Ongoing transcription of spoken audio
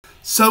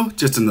So,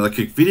 just another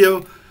quick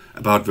video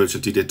about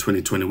Virtual DJ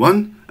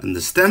 2021 and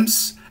the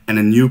stems and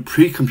a new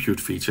pre-compute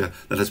feature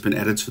that has been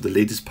added to the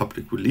latest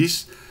public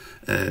release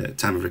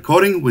time of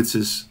recording, which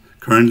is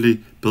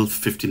currently build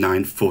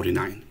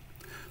 5949.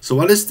 So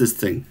what is this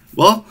thing?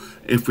 Well,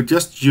 if we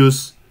just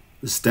use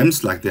the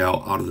stems like they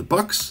are out of the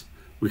box,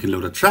 we can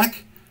load a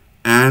track,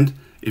 and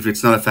if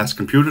it's not a fast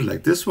computer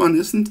like this one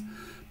isn't,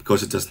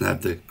 because it doesn't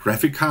have the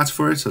graphic cards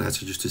for it, so it has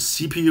to use the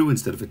CPU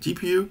instead of a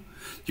GPU,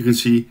 you can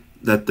see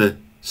that the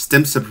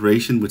stem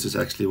separation, which is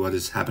actually what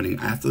is happening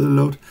after the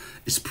load,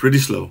 is pretty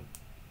slow.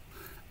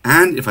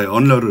 And if I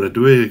unload it or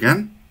do it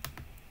again,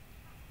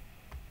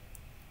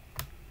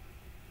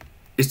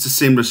 it's the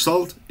same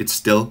result. It's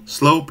still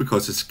slow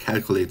because it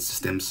calculates the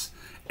stems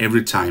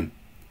every time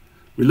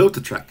we load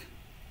the track.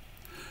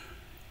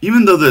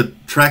 Even though the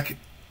track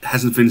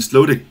hasn't finished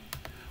loading,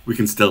 we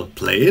can still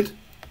play it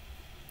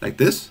like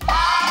this.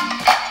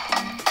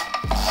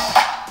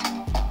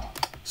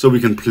 So we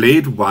can play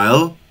it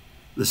while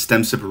the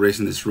stem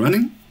separation is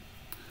running,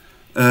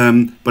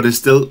 but it's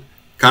still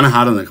kind of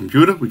hard on the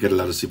computer. We get a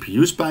lot of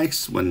CPU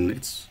spikes when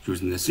it's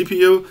using the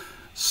CPU,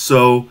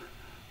 so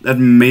that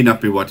may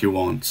not be what you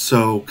want.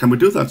 So can we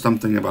do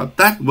something about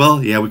that?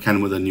 Well, yeah, we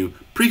can with a new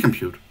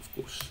pre-compute, of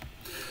course.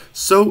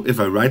 So if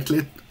I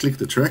right-click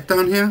the track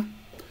down here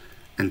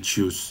and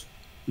choose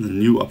the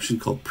new option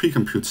called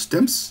pre-compute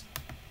stems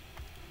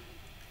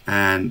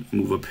and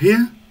move up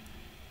here,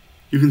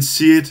 you can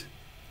see it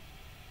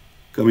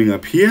going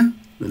up here.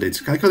 The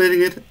latest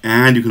calculating it,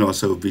 and you can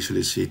also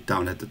visually see it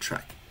down at the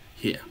track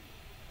here.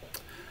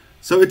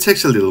 So it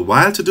takes a little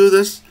while to do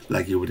this,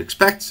 like you would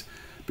expect,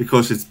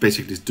 because it's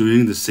basically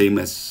doing the same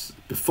as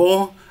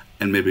before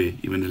and maybe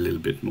even a little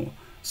bit more.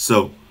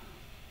 So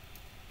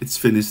it's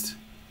finished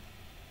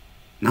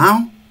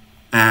now,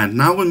 and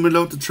now when we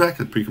load the track,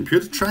 the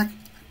pre-computed track,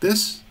 like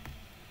this,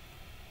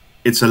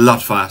 it's a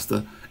lot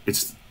faster.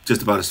 It's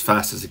just about as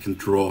fast as it can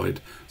draw it,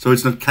 so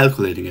it's not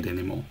calculating it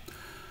anymore.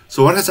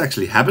 So what has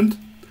actually happened?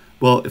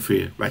 Well, if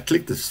we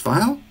right-click this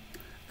file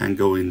and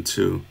go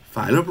into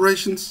File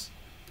Operations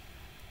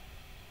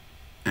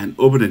and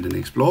open it in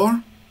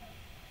Explorer,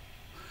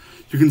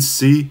 you can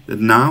see that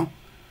now,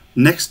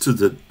 next to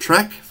the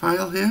track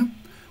file here,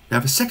 we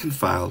have a second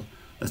file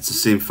that's the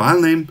same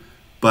file name,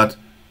 but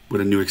with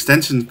a new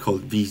extension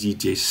called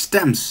VDJ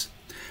stems.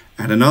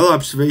 And another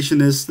observation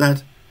is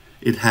that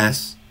it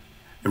has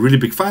a really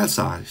big file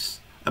size,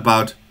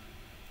 about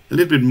a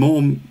little bit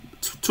more,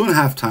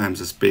 2.5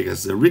 times as big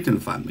as the original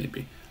file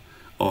maybe,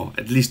 or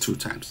at least 2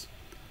 times.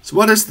 So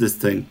what is this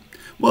thing?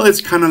 Well, it's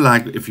kind of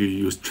like if you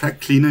use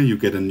Track Cleaner, you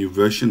get a new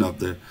version of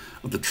the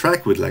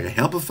track with like a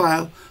helper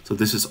file. So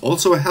this is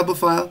also a helper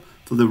file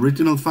for the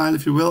original file,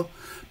 if you will.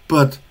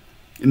 But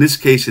in this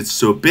case, it's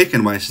so big.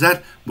 And why is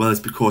that? Well, it's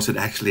because it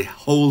actually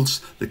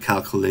holds the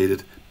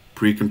calculated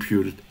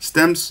pre-computed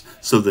stems,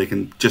 so they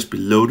can just be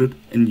loaded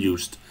and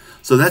used.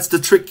 So that's the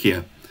trick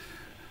here.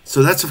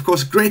 So that's of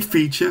course a great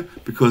feature,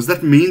 because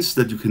that means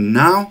that you can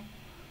now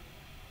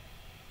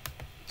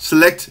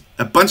select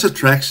a bunch of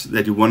tracks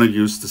that you want to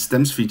use the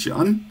stems feature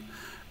on,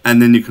 and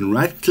then you can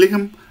right-click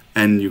them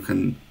and you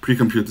can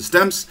pre-compute the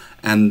stems,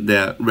 and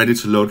they're ready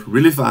to load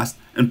really fast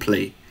and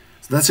play.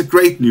 So that's a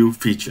great new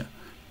feature.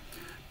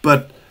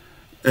 But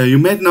you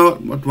may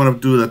not want to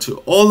do that to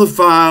all the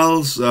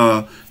files.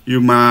 You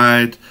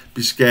might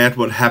be scared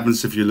what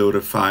happens if you load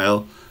a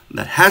file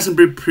that hasn't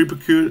been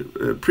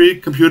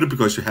pre-computed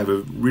because you have a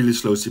really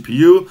slow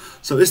CPU.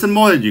 So is there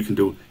more that you can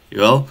do?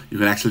 Well, you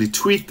can actually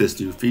tweak this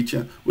new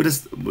feature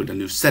with a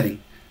new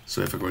setting. So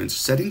if I go into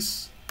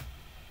settings,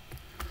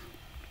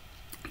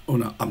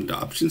 under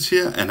options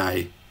here, and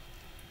I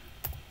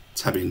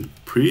type in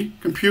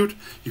pre-compute,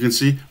 you can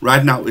see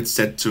right now it's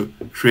set to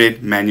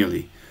create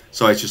manually.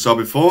 So as you saw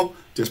before,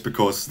 just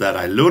because that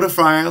I load a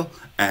file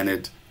and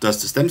it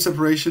does the stem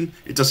separation,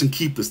 it doesn't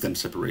keep the stem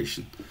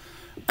separation.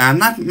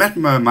 And that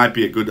might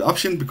be a good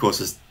option, because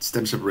the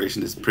stem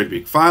separation is a pretty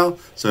big file.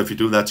 So if you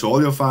do that to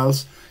all your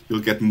files,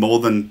 you'll get more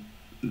than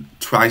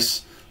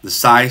twice the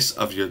size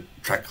of your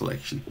track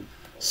collection.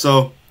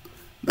 So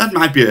that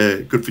might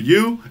be good for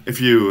you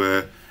if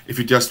you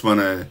just want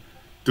to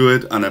do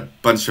it on a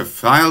bunch of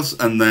files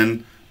and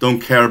then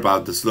don't care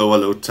about the slower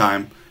load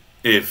time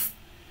if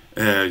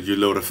you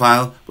load a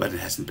file where it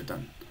hasn't been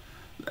done.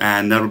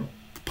 And that'll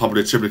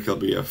probably typically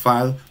be a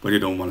file where you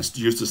don't want to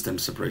use the stem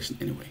separation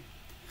anyway.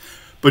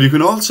 But you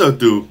can also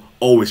do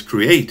always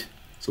create.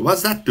 So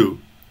what's that do?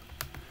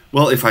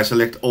 Well, if I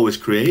select always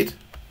create,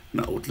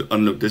 now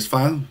unload this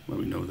file, where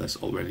we know that's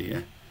already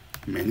a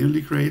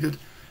manually created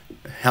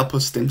helper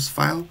stems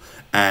file,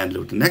 and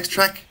load the next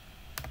track,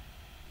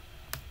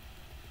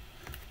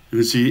 you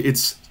can see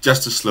it's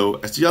just as slow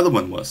as the other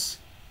one was.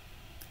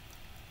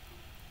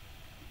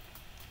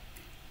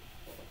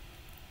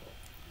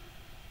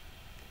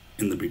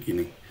 In the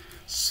beginning.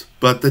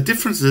 But the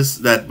difference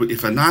is that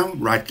if I now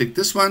right click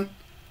this one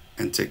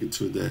and take it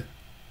to the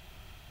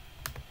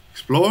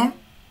Explorer,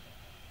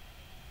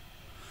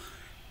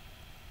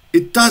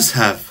 it does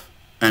have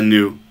a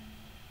new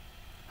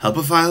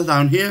helper file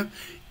down here,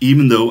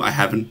 even though I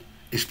haven't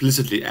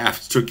explicitly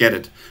asked to get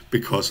it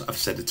because I've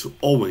set it to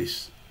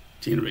always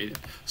generate it.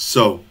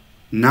 So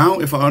now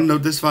if I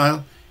unload this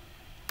file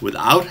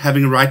without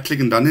having right click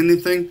and done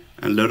anything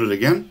and load it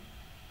again,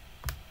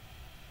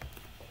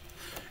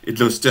 it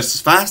loads just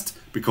as fast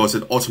because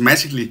it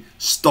automatically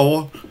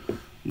stores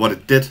what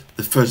it did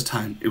the first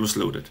time it was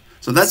loaded.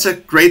 So that's a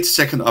great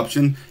second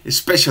option,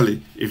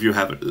 especially if you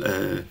have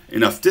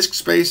enough disk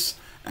space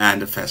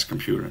and a fast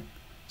computer.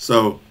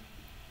 So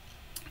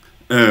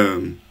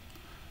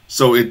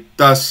it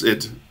does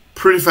it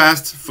pretty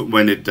fast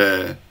when it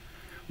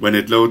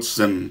loads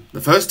them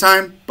the first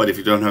time. But if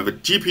you don't have a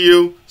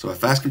GPU, so a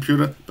fast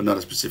computer, but not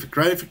a specific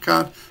graphic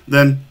card,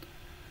 then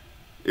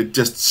it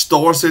just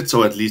stores it,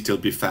 so at least it'll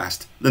be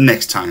fast the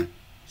next time.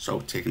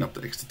 So taking up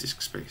the extra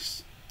disk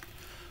space.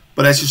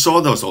 But as you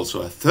saw, there was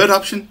also a third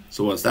option.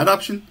 So what's that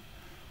option?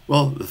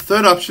 Well, the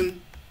third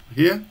option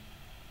here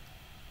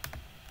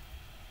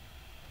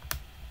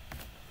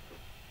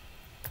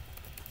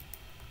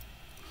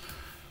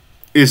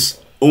is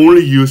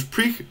only use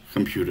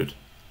pre-computed.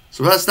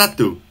 So what does that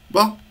do?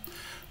 Well,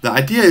 the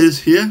idea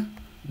is here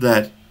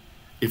that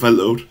if I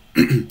load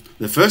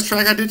the first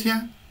track I did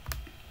here,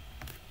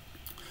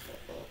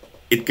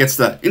 it gets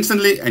that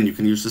instantly and you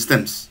can use the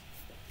stems.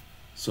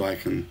 So I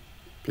can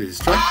play this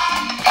track.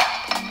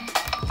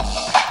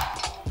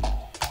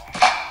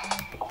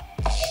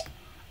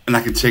 And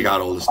I can take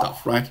out all the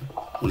stuff, right?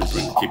 Only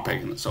bring the keep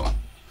packing and so on.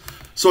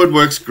 So it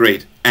works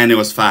great, and it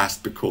was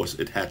fast because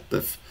it had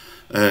the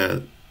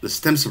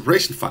stem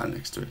separation file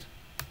next to it.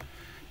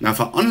 Now if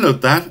I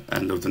unload that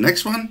and load the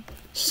next one,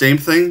 same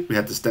thing, we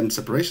had the stem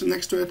separation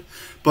next to it.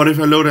 But if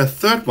I load a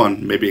third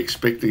one, maybe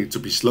expecting it to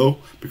be slow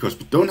because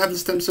we don't have the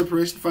stem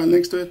separation file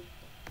next to it,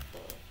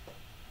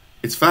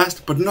 it's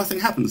fast, but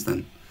nothing happens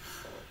then.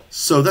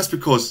 So that's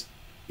because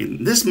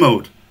in this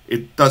mode,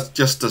 it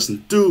just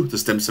doesn't do the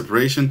stem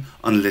separation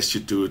unless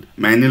you do it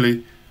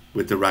manually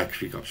with the right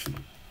click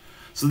option.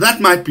 So that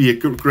might be a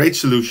great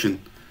solution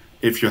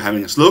if you're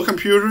having a slow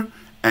computer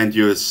and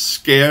you're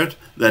scared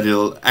that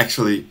it'll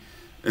actually,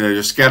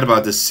 you're scared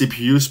about the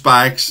CPU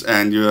spikes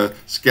and you're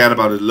scared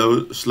about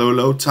the slow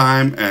load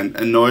time and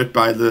annoyed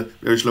by the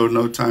very slow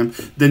load time.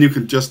 Then you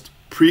can just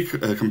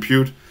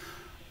pre-compute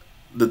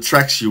the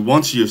tracks you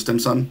want to use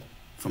stems on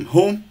from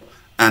home,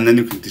 and then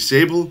you can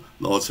disable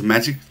the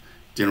automatic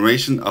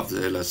generation of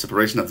the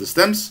separation of the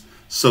stems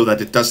so that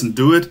it doesn't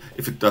do it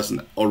if it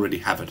doesn't already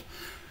have it.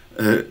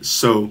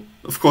 So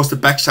of course the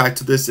backside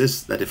to this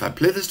is that if I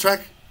play this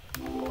track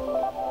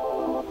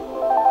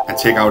and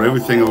take out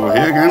everything over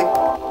here again,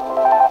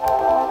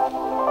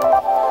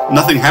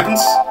 nothing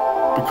happens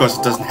because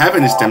it doesn't have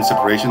any stem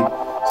separation.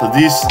 So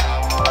these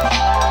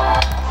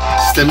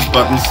stems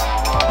buttons,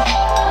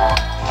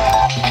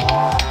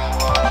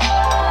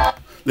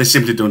 they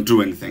simply don't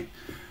do anything.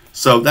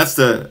 So that's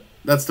the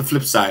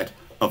flip side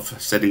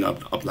of setting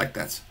up like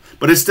that.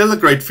 But it's still a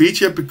great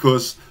feature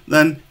because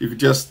then you could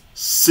just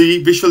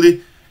see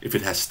visually if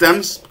it has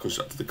stems because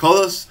of the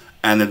colors,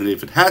 and then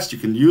if it has, you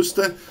can use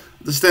the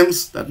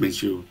stems. That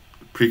means you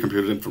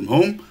pre-computed them from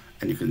home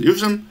and you can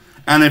use them.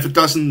 And if it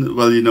doesn't,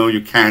 well, you know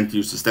you can't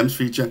use the stems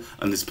feature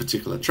on this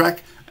particular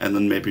track, and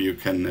then maybe you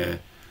can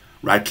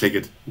right click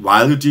it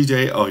while you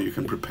DJ, or you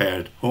can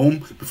prepare it home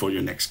before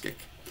your next gig.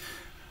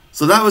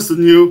 So that was the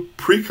new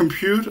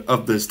pre-compute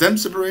of the stem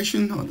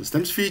separation or the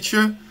stems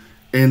feature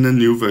in the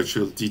new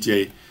virtual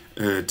DJ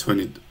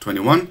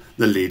 2021,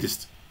 the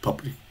latest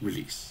public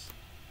release.